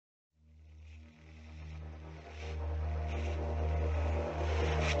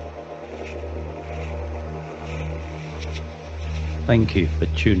Thank you for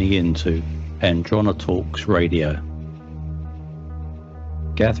tuning in to Andronetalks Radio,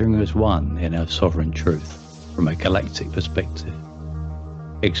 gathering as one in our sovereign truth from a galactic perspective,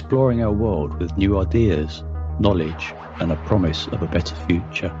 exploring our world with new ideas, knowledge, and a promise of a better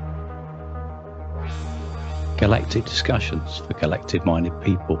future. Galactic discussions for galactic-minded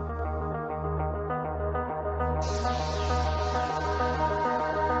people.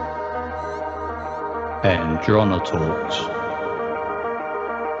 Andronetalks.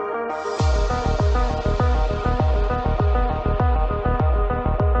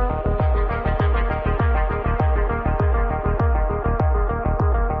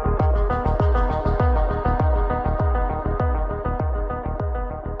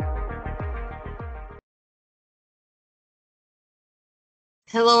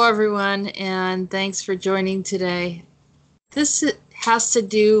 Hello everyone, and thanks for joining today. This has to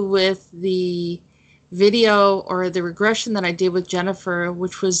do with the video or the regression that I did with Jennifer,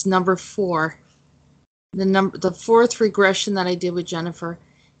 which was number 4. The fourth regression that I did with Jennifer.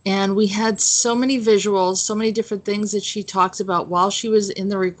 And we had so many visuals, so many different things that she talks about while she was in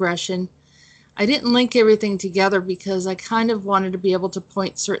the regression. I didn't link everything together because I kind of wanted to be able to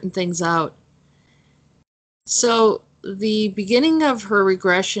point certain things out. So the beginning of her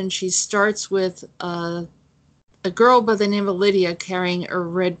regression, she starts with a girl by the name of Lydia carrying a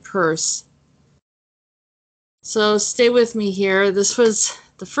red purse. So stay with me here. This was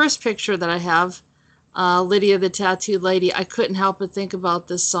the first picture that I have, Lydia the Tattooed Lady. I couldn't help but think about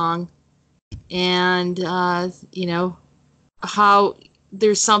this song and, you know, how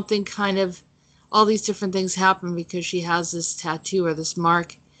there's something kind of, all these different things happen because she has this tattoo or this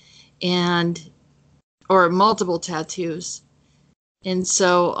mark and or multiple tattoos. And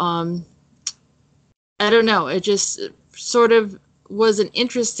so, I don't know, it just sort of was an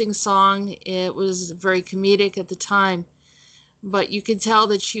interesting song. It was very comedic at the time, but you could tell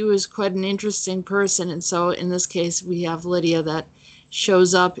that she was quite an interesting person. And so in this case, we have Lydia that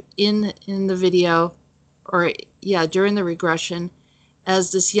shows up in the video, or yeah, during the regression,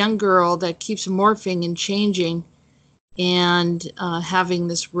 as this young girl that keeps morphing and changing and having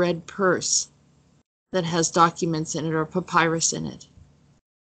this red purse that has documents in it or papyrus in it.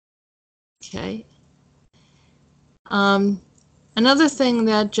 Okay. Another thing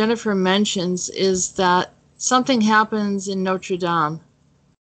that Jennifer mentions is that something happens in Notre Dame.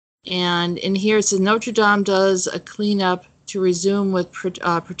 And in here it says Notre Dame does a cleanup to resume with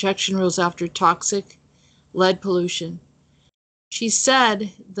protection rules after toxic lead pollution. She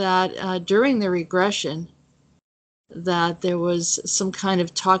said that during the regression that there was some kind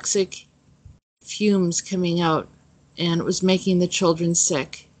of toxic fumes coming out, and it was making the children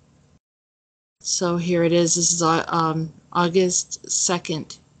sick. So here it is. This is August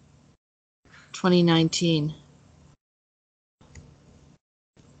 2nd, 2019.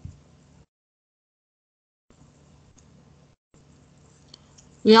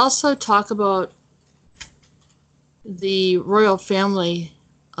 We also talk about the royal family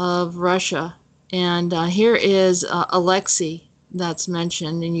of Russia, and here is Alexei that's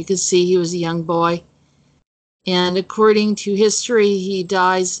mentioned, and you can see he was a young boy, and according to history he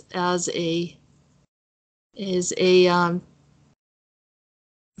dies as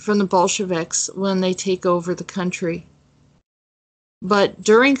from the Bolsheviks when they take over the country. But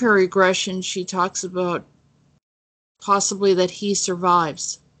during her regression she talks about possibly that he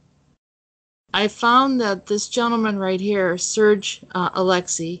survives. I found that this gentleman right here, Serge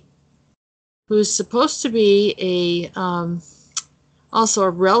Alexei, who's supposed to be also a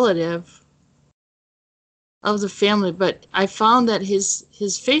relative of the family, but I found that his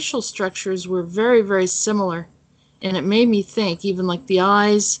facial structures were very, very similar, and it made me think, even like the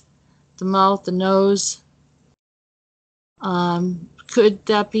eyes, the mouth, the nose, could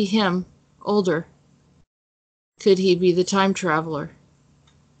that be him, older? Could he be the time traveler?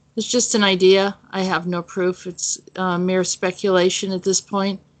 It's just an idea. I have no proof. It's mere speculation at this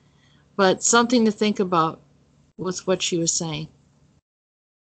point, but something to think about with what she was saying.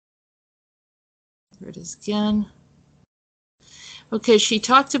 There it is again. Okay, she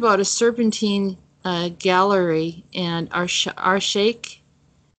talked about a serpentine gallery and our sheikh.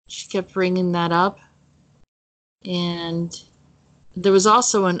 She kept bringing that up. And there was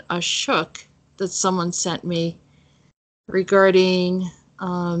also a shook that someone sent me regarding,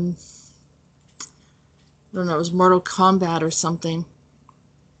 I don't know, it was Mortal Kombat or something.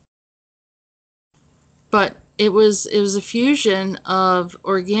 But it was a fusion of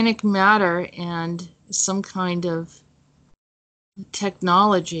organic matter and some kind of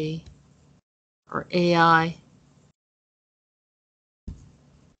technology or AI.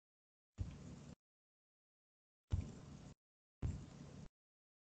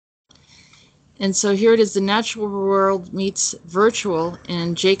 And so here it is, the natural world meets virtual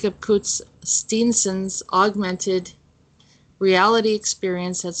in Jacob Kutz Steenson's augmented reality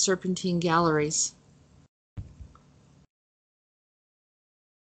experience at Serpentine Galleries.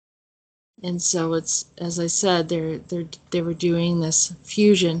 And so it's, as I said, they were doing this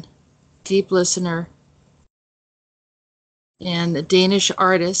fusion, deep listener, and the Danish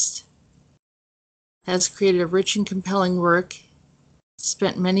artist has created a rich and compelling work,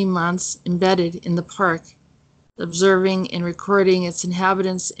 spent many months embedded in the park, observing and recording its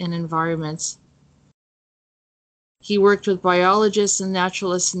inhabitants and environments. He worked with biologists and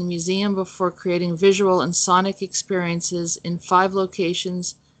naturalists in the museum before creating visual and sonic experiences in 5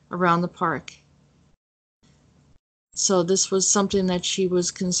 locations around the park. So this was something that she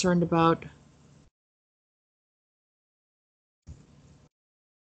was concerned about.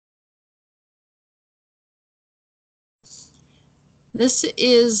 This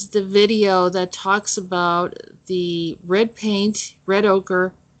is the video that talks about the red paint, red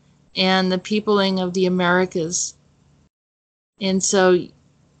ochre, and the peopling of the Americas. And so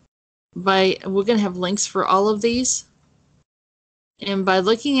we're going to have links for all of these. And by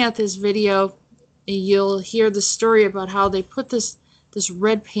looking at this video, you'll hear the story about how they put this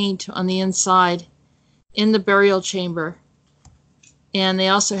red paint on the inside in the burial chamber. And they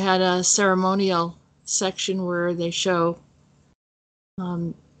also had a ceremonial section where they show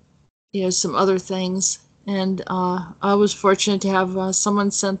some other things. And I was fortunate to have someone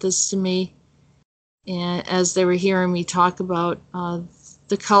sent this to me, and as they were hearing me talk about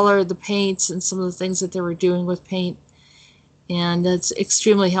the color, the paints, and some of the things that they were doing with paint. And it's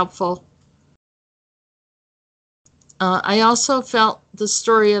extremely helpful. I also felt the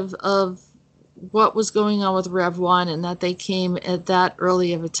story of what was going on with Rev 1, and that they came at that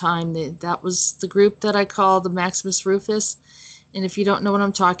early of a time. That was the group that I call the Maximus Rufus. And if you don't know what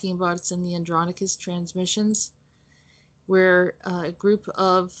I'm talking about, it's in the Andronetalks transmissions, where a group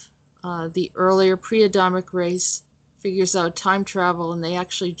of the earlier pre-Adamic race figures out time travel, and they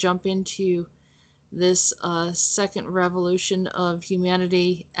actually jump into this second revolution of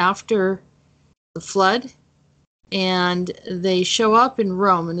humanity after the flood. And they show up in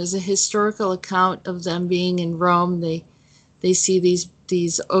Rome, and there's a historical account of them being in Rome. They see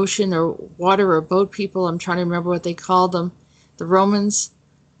these ocean or water or boat people. I'm trying to remember what they called them. The Romans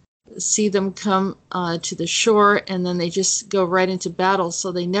see them come to the shore, and then they just go right into battle,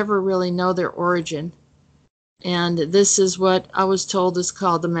 so they never really know their origin. And this is what I was told is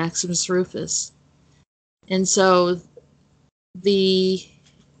called the Maximus Rufus. And so the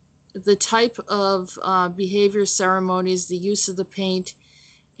type of behavior ceremonies, the use of the paint,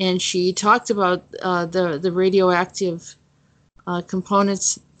 and she talked about the radioactive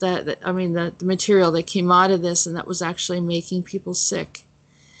components the material that came out of this, and that was actually making people sick.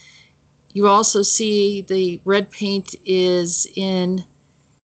 You also see the red paint is in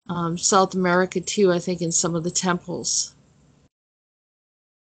South America too, I think, in some of the temples.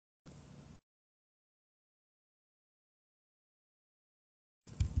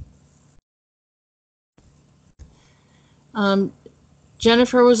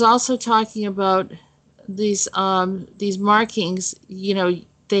 Jennifer was also talking about these markings.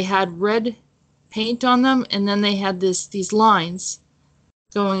 They had red paint on them, and then they had these lines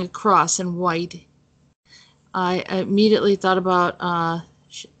going across in white. I immediately thought about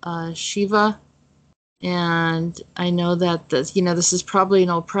Shiva, and I know that this is probably an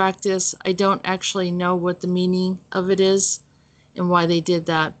old practice. I don't actually know what the meaning of it is and why they did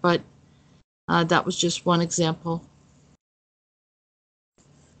that, but that was just one example.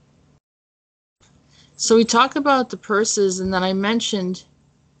 So we talk about the purses, and then I mentioned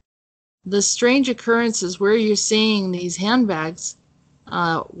the strange occurrences where you're seeing these handbags.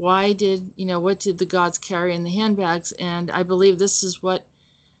 What did the gods carry in the handbags? And I believe this is what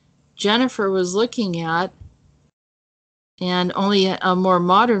Jennifer was looking at, and only a more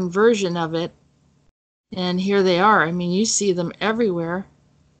modern version of it. And here they are. I mean, you see them everywhere.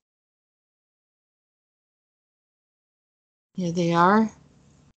 Here they are.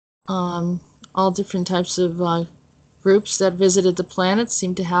 All different types of groups that visited the planet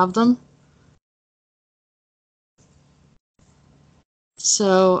seem to have them.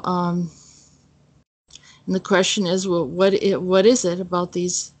 So, and the question is, well, what is it about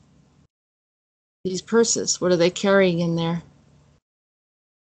these purses? What are they carrying in there?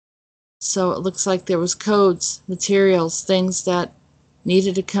 So it looks like there was codes, materials, things that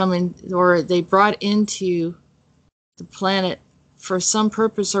needed to come in, or they brought into the planet for some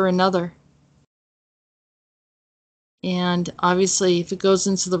purpose or another. And obviously, if it goes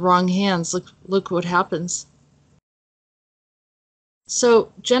into the wrong hands, look what happens.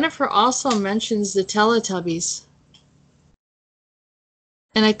 So Jennifer also mentions the Teletubbies.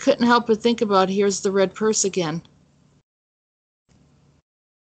 And I couldn't help but think about here's the red purse again.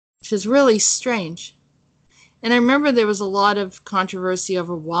 Which is really strange. And I remember there was a lot of controversy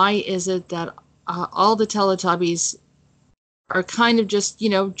over why is it that all the Teletubbies are kind of just,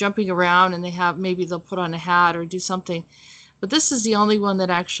 jumping around, and maybe they'll put on a hat or do something. But this is the only one that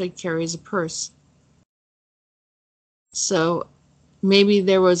actually carries a purse. So maybe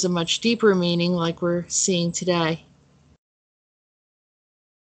there was a much deeper meaning like we're seeing today.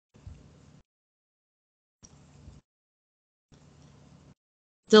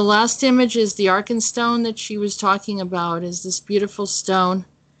 The last image is the Arkenstone that she was talking about, is this beautiful stone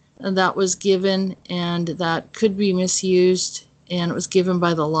that was given and that could be misused, and it was given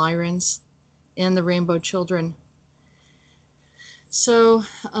by the Lyrans and the Rainbow Children. So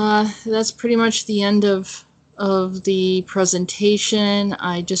that's pretty much the end of the presentation.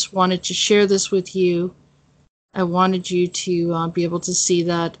 I just wanted to share this with you. I wanted you to be able to see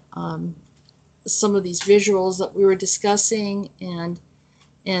that some of these visuals that we were discussing, and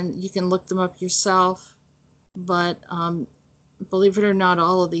you can look them up yourself. But believe it or not,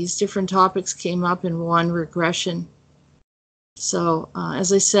 all of these different topics came up in one regression. So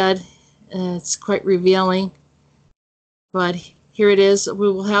as I said, it's quite revealing. But here it is.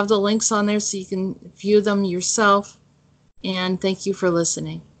 We will have the links on there so you can view them yourself. And thank you for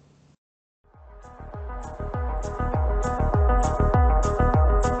listening.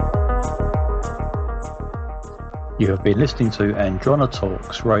 You have been listening to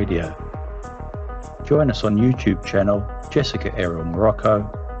Andronetalks Radio. Join us on YouTube channel Jessica Ariel Morocco,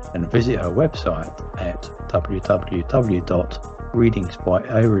 and visit her website at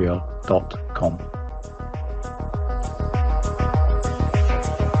www.readingsbyariel.com.